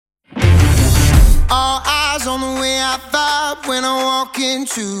All eyes on the way I vibe when I walk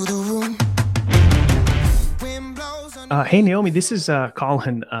into the room. Hey, Naomi, this is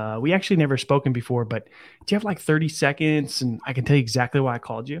Colin. We actually never spoken before, but do you have like 30 seconds and I can tell you exactly why I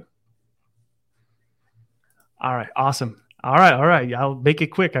called you? All right, awesome. All right. I'll make it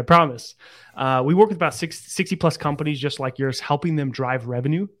quick, I promise. We work with about 60 plus companies just like yours, helping them drive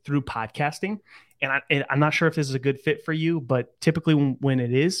revenue through podcasting. And I'm not sure if this is a good fit for you, but typically when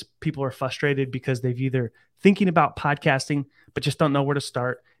it is, people are frustrated because they've either thinking about podcasting, but just don't know where to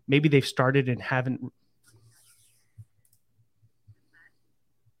start. Maybe they've started and haven't.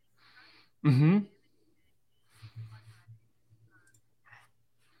 Mm-hmm.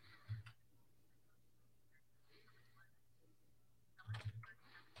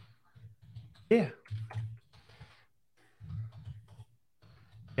 Yeah.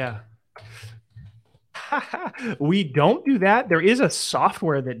 Yeah. We don't do that. There is a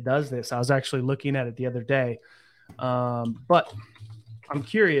software that does this. I was actually looking at it the other day. But I'm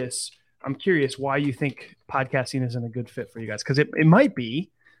curious. I'm curious why you think podcasting isn't a good fit for you guys. Because it might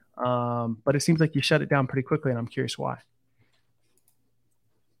be, but it seems like you shut it down pretty quickly, and I'm curious why.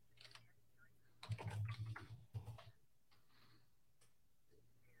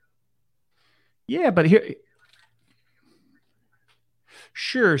 Yeah, but here,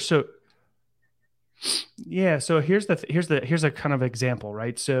 sure. So yeah, so here's a kind of example,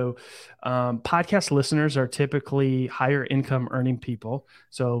 right? So, podcast listeners are typically higher income earning people,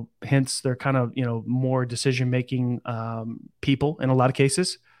 so hence they're kind of more decision making people in a lot of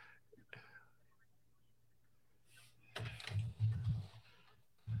cases.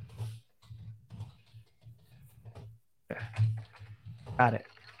 Got it.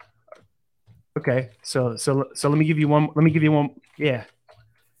 Okay, so let me give you one. Let me give you one. Yeah,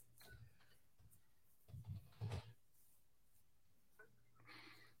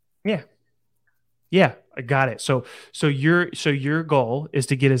 yeah. Yeah, I got it. So your goal is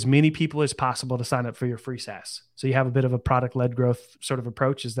to get as many people as possible to sign up for your free SaaS. So you have a bit of a product led growth sort of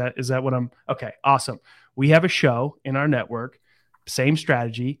approach. Is that what I'm okay, awesome. We have a show in our network, same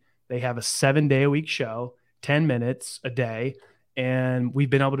strategy. They have a 7 day a week show, 10 minutes a day. And we've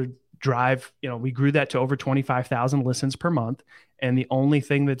been able to drive, we grew that to over 25,000 listens per month. And the only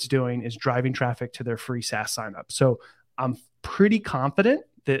thing that's doing is driving traffic to their free SaaS sign up. So I'm pretty confident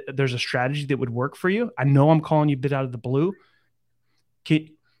that there's a strategy that would work for you. I know I'm calling you a bit out of the blue. Can,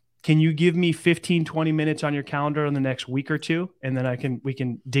 can you give me 15, 20 minutes on your calendar in the next week or two? And then we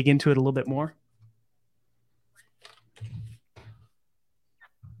can dig into it a little bit more.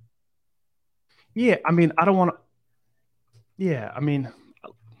 Yeah. I mean, I don't want to, yeah. I mean,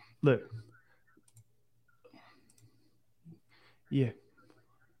 look, yeah,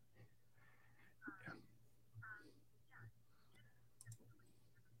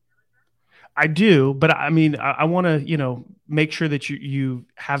 I do, but I mean, I want to, make sure that you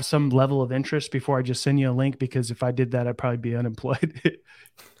have some level of interest before I just send you a link, because if I did that, I'd probably be unemployed.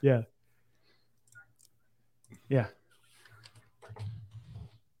 Yeah. Yeah.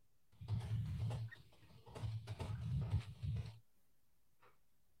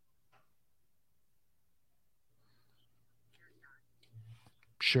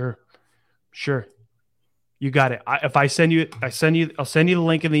 Sure. Sure. You got it. If I'll send you the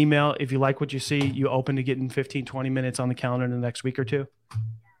link in the email. If you like what you see, you open to getting 15, 20 minutes on the calendar in the next week or two.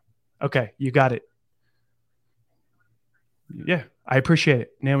 Okay. You got it. Yeah. I appreciate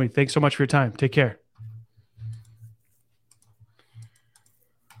it. Naomi, thanks so much for your time. Take care.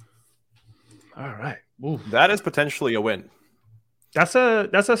 All right. Ooh. That is potentially a win. That's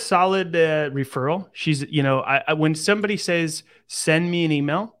a solid referral. She's, when somebody says, send me an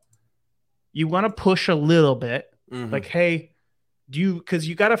email, you want to push a little bit, like, hey, because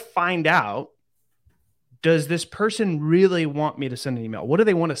you got to find out, does this person really want me to send an email? What do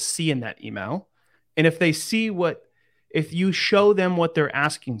they want to see in that email? And if you show them what they're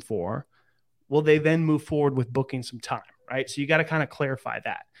asking for, will they then move forward with booking some time, right? So you got to kind of clarify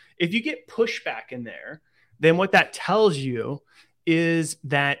that. If you get pushback in there, then what that tells you is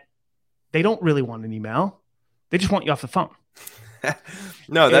that they don't really want an email. They just want you off the phone.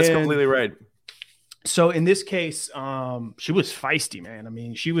 No, that's completely right. So in this case, she was feisty, man. I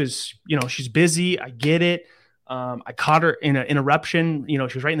mean, she was, she's busy. I get it. I caught her in an interruption. She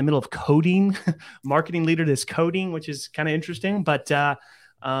was right in the middle of coding, marketing leader this coding, which is kind of interesting. But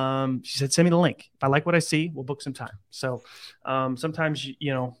she said, send me the link. If I like what I see, we'll book some time. So sometimes,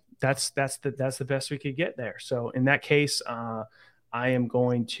 that's the best we could get there. So in that case, I am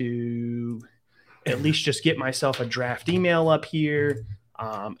going to at least just get myself a draft email up here.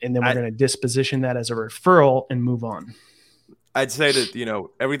 And then we're going to disposition that as a referral and move on. I'd say that,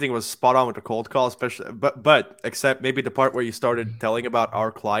 everything was spot on with the cold call, especially, but except maybe the part where you started telling about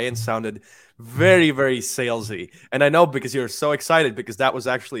our clients sounded very, very salesy. And I know because you're so excited because that was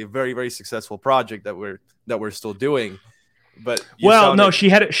actually a very, very successful project that we're still doing. But if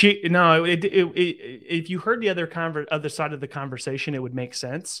you heard the other side of the conversation, it would make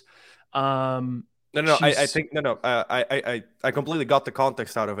sense. I completely got the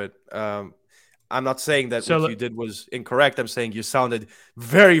context out of it. I'm not saying that what you did was incorrect. I'm saying you sounded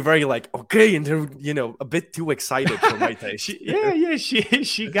very, very okay, and a bit too excited for my taste.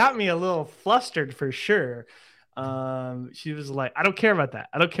 She got me a little flustered for sure. She was like, I don't care about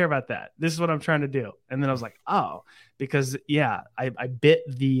that. This is what I'm trying to do. And then I was like, oh, because I bit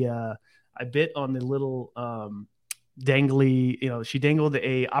on the little dangly, she dangled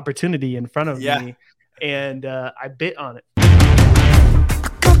a opportunity in front of me, and I bit on it.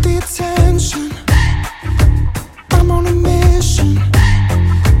 Got the attention. I'm on a mission.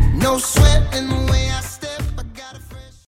 No sweat in the way I